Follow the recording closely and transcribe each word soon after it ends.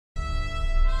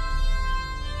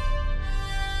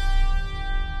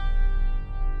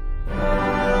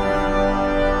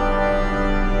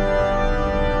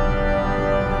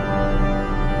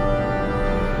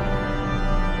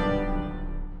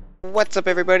What's up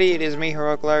everybody, it is me,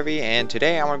 Heroic Larvae, and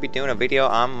today I'm going to be doing a video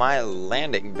on my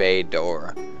landing bay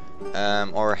door.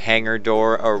 Or hangar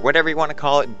door, or whatever you want to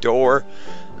call it, door.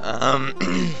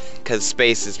 Because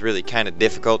space is really kind of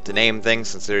difficult to name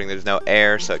things considering there's no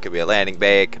air, so it could be a landing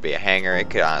bay, it could be a hangar, it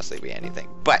could honestly be anything.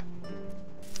 But,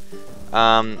 what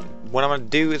I'm going to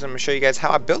do is I'm going to show you guys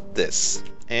how I built this.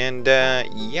 And,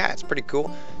 yeah, it's pretty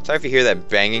cool. Sorry if you hear that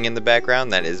banging in the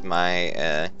background, that is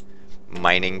my,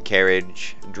 mining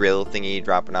carriage drill thingy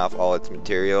dropping off all its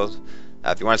materials.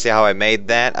 If you want to see how I made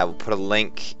that, I will put a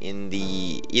link in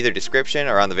the either description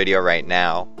or on the video right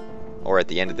now, or at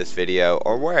the end of this video,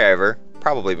 or wherever,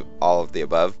 probably all of the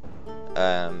above,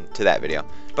 to that video.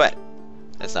 But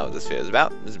that's not what this video is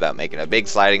about. This is about making a big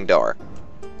sliding door.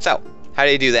 So, how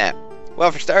do you do that?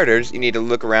 Well, for starters, you need to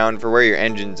look around for where your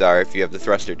engines are if you have the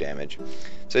thruster damage.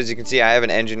 So as you can see, I have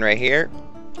an engine right here,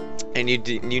 and you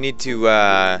need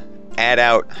to add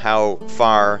out how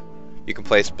far you can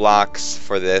place blocks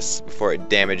for this before it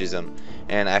damages them.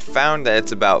 And I found that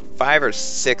it's about 5 or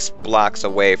 6 blocks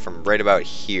away from right about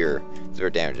here is where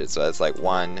it damages. So that's like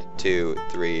 1, 2,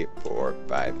 3, 4,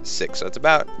 5, 6. So it's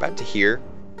about to here.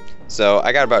 So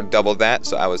I got about double that,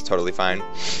 so I was totally fine.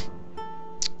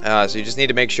 So you just need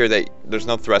to make sure that there's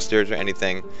no thrusters or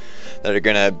anything that are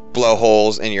gonna blow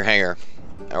holes in your hangar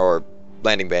or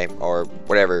landing bay or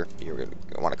whatever you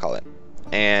want to call it.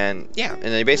 And yeah, and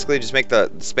then you basically just make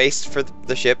the space for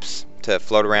the ships to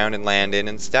float around and land in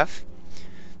and stuff.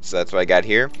 So that's what I got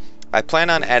here. I plan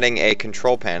on adding a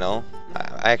control panel.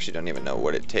 I actually don't even know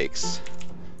what it takes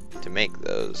to make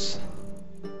those.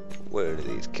 What do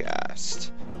these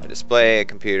cost? A display, a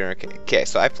computer. Okay,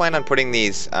 so I plan on putting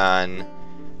these on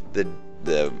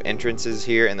the entrances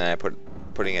here, and then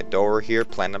putting a door here.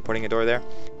 Plan on putting a door there,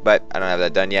 but I don't have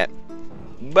that done yet.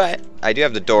 But I do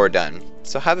have the door done.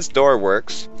 So how this door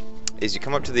works is you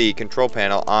come up to the control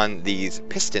panel on these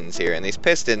pistons here, and these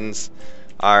pistons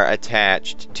are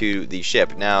attached to the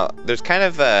ship. Now, there's kind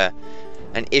of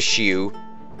an issue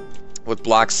with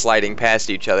blocks sliding past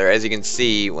each other. As you can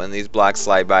see, when these blocks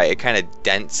slide by, it kind of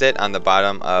dents it on the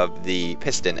bottom of the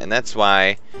piston, and that's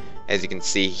why, as you can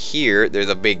see here, there's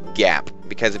a big gap.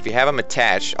 Because if you have them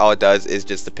attached, all it does is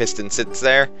just the piston sits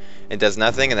there, it does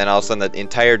nothing, and then all of a sudden the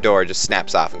entire door just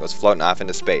snaps off and goes floating off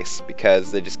into space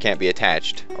because they just can't be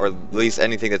attached, or at least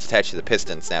anything that's attached to the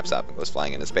piston snaps off and goes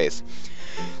flying into space.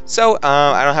 So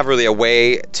I don't have really a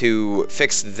way to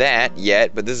fix that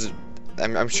yet, but this is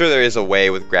I'm sure there is a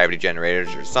way with gravity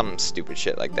generators or some stupid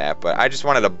shit like that, but I just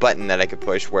wanted a button that I could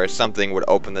push where something would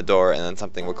open the door and then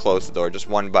something would close the door, just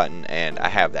one button, and I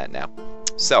have that now.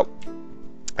 So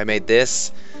I made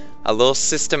this a little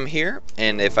system here,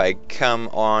 and if I come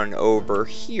on over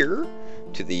here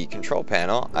to the control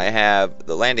panel, I have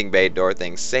the landing bay door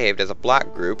thing saved as a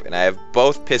block group, and I have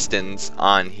both pistons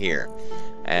on here.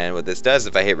 And what this does,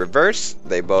 if I hit reverse,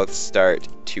 they both start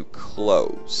to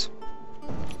close,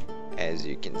 as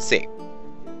you can see.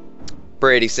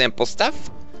 Pretty simple stuff.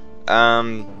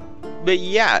 But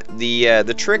yeah,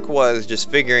 the trick was just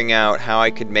figuring out how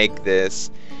I could make this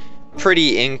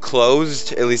pretty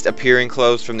enclosed, at least appear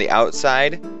enclosed from the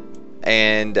outside,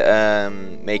 and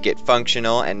make it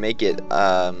functional and make it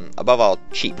above all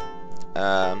cheap.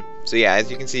 So yeah,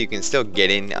 as you can see, you can still get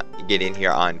in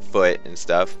here on foot and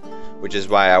stuff, which is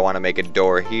why I want to make a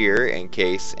door here in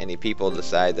case any people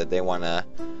decide that they want to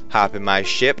hop in my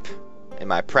ship, in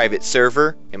my private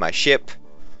server, in my ship,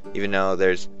 even though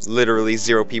there's literally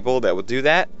 0 people that will do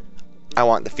that. I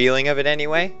want the feeling of it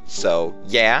anyway, so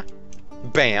yeah,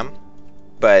 bam.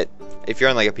 But if you're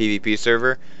on like a PvP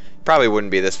server, probably wouldn't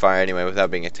be this far anyway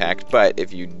without being attacked. But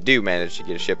if you do manage to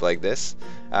get a ship like this,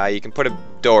 you can put a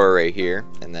door right here,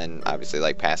 and then obviously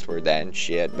like password that and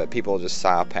shit, but people just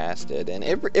saw past it, and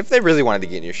if they really wanted to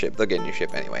get in your ship, they'll get in your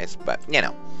ship anyways. But you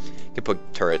know, you can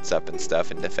put turrets up and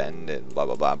stuff and defend and blah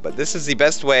blah blah. But this is the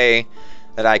best way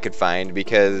that I could find,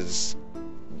 because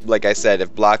like I said,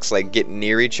 if blocks like get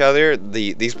near each other,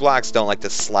 these blocks don't like to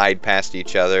slide past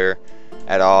each other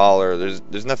at all, or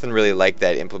there's nothing really like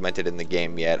that implemented in the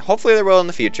game yet. Hopefully there will in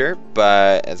the future,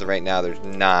 but as of right now there's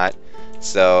not.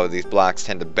 So these blocks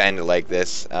tend to bend like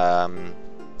this, and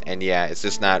yeah, it's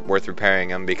just not worth repairing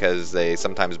them because they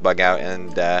sometimes bug out,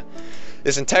 and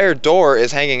this entire door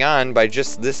is hanging on by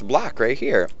just this block right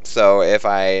here. So if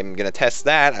I'm gonna test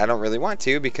that, I don't really want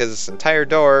to, because this entire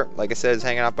door, like I said, is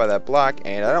hanging off by that block,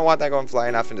 and I don't want that going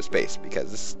flying off into space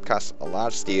because this costs a lot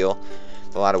of steel,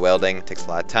 it's a lot of welding, takes a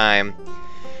lot of time,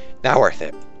 not worth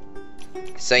it.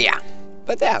 So yeah,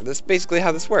 but yeah, that's basically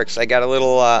how this works. I got a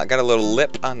little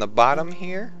lip on the bottom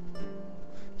here,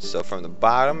 So from the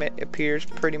bottom it appears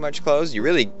pretty much closed.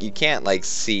 You can't like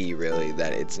see really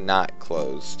that it's not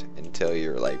closed until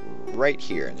you're like right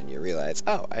here, and then you realize,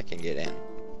 oh, I can get in.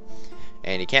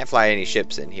 And you can't fly any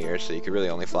ships in here, so you could really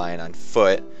only fly in on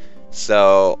foot.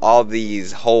 So all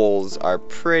these holes are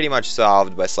pretty much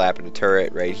solved by slapping a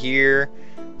turret right here,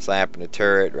 slapping a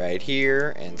turret right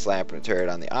here, and slapping a turret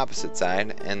on the opposite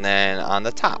side, and then on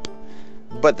the top.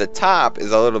 But the top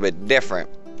is a little bit different.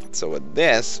 So with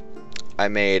this, I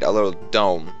made a little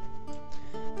dome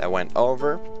that went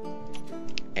over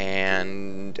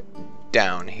and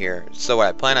down here. So what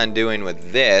I plan on doing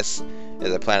with this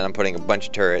is I plan on putting a bunch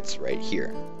of turrets right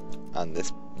here on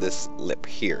this lip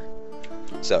here.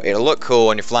 So it'll look cool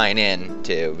when you're flying in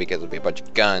too, because there'll be a bunch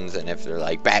of guns, and if they're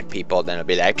like bad people, then it'll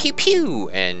be like pew pew,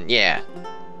 and yeah.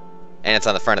 And it's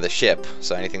on the front of the ship,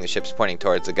 so anything the ship's pointing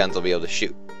towards, the guns will be able to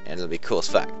shoot, and it'll be cool as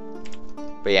fuck.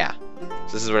 But yeah,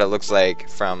 so this is what it looks like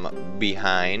from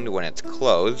behind when it's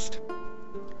closed.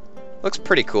 Looks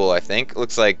pretty cool, I think.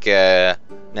 Looks like a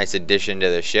nice addition to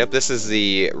the ship. This is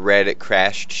the red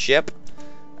crashed ship.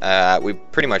 We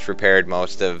pretty much repaired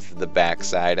most of the back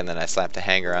side, and then I slapped a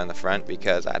hangar on the front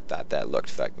because I thought that looked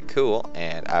fucking cool,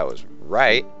 and I was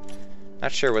right.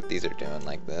 Not sure what these are doing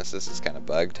like this. This is kind of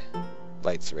bugged.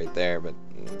 Lights right there, but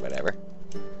whatever.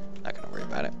 Not gonna worry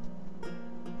about it.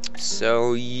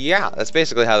 So yeah, that's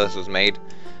basically how this was made.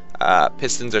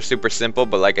 Pistons are super simple,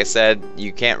 but like I said,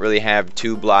 you can't really have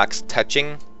two blocks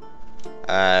touching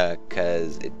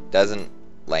because it doesn't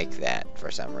like that for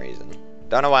some reason.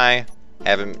 Don't know why.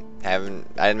 I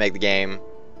didn't make the game,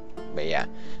 but yeah,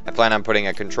 I plan on putting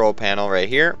a control panel right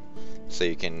here, so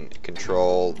you can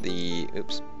control the.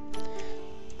 Oops.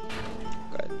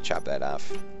 Go ahead and chop that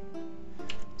off.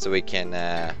 So we can.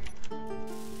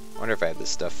 Wonder if I have the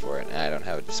stuff for it. I don't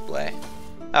have a display.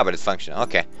 Oh, but it's functional.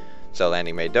 Okay. So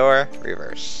landing bay door,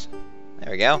 reverse.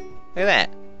 There we go. Look at that.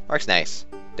 Works nice.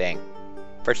 Dang.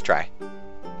 First try.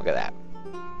 Look at that.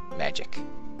 Magic.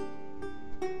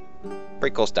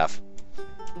 Pretty cool stuff.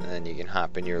 And then you can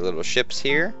hop in your little ships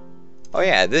here. Oh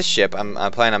yeah, this ship, I'm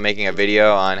planning on making a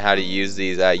video on how to use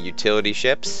these utility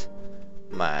ships.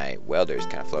 My welder's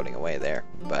kind of floating away there.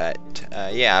 But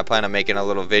yeah, I plan on making a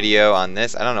little video on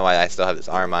this. I don't know why I still have this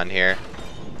arm on here.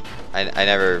 I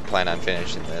never plan on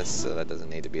finishing this, so that doesn't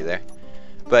need to be there.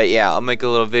 But yeah, I'll make a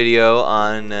little video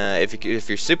on if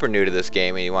you're super new to this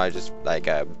game and you want to just like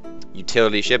a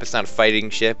utility ship. It's not a fighting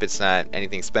ship. It's not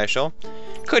anything special.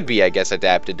 Could be, I guess,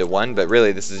 adapted to one, but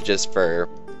really this is just for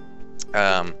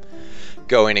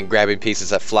going and grabbing pieces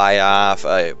that fly off,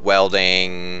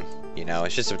 welding. You know,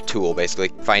 it's just a tool basically,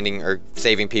 finding or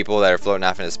saving people that are floating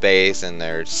off into space and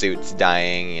their suits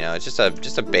dying. You know, it's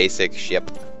just a basic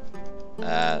ship.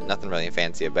 Nothing really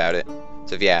fancy about it.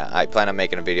 So yeah, I plan on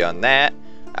making a video on that.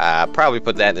 Probably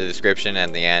put that in the description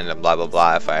and the end and blah blah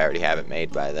blah if I already have it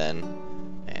made by then.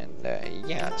 And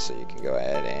yeah, so you can go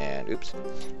ahead and oops,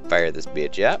 fire this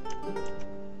bitch up.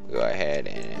 Go ahead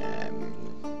and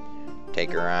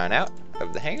take her on out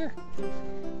of the hangar.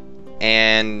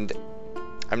 And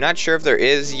I'm not sure if there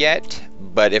is yet,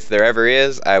 but if there ever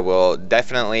is, I will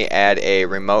definitely add a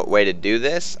remote way to do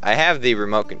this. I have the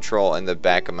remote control in the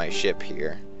back of my ship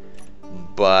here,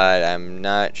 but I'm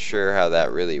not sure how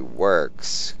that really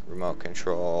works. Remote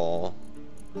control.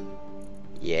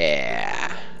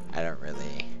 Yeah, I don't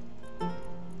really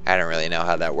know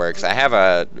how that works. I have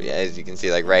a, as you can see,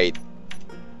 like right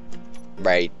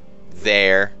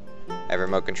there, I have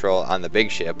remote control on the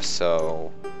big ship,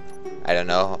 so I don't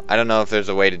know if there's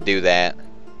a way to do that.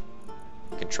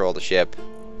 Control the ship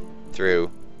through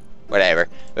whatever.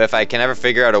 But if I can ever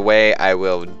figure out a way, I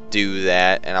will do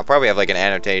that, and I'll probably have like an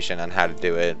annotation on how to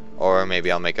do it, or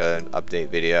maybe I'll make an update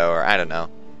video, or I don't know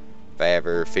if I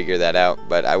ever figure that out.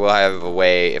 But I will have a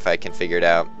way, if I can figure it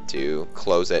out, to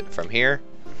close it from here.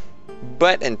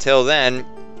 But until then,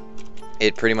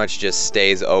 it pretty much just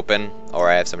stays open, or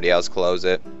I have somebody else close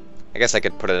it. I guess I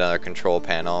could put another control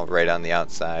panel right on the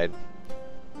outside.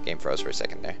 Game froze for a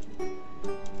second there.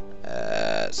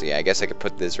 So yeah, I guess I could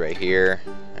put this right here,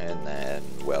 and then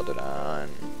weld it on.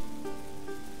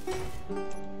 And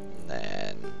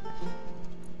then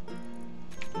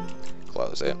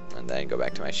close it, and then go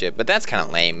back to my ship. But that's kind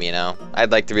of lame, you know?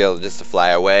 I'd like to be able just to fly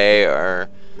away, or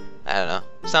I don't know,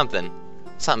 something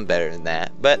better than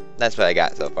that. But that's what I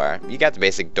got so far. You got the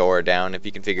basic door down. If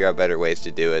you can figure out better ways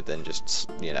to do it, then just,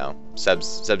 you know,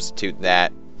 substitute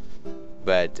that.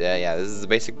 But yeah, this is the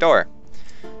basic door.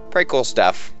 Pretty cool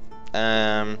stuff.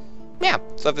 Yeah,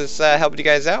 so if this helped you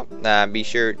guys out, be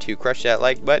sure to crush that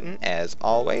like button as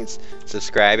always.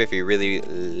 Subscribe if you really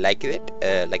like it,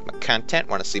 like my content,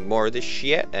 want to see more of this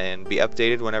shit, and be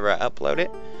updated whenever I upload it.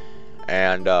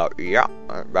 And yeah,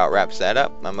 that about wraps that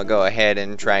up. I'm gonna go ahead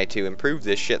and try to improve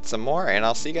this shit some more, and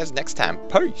I'll see you guys next time.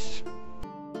 Peace!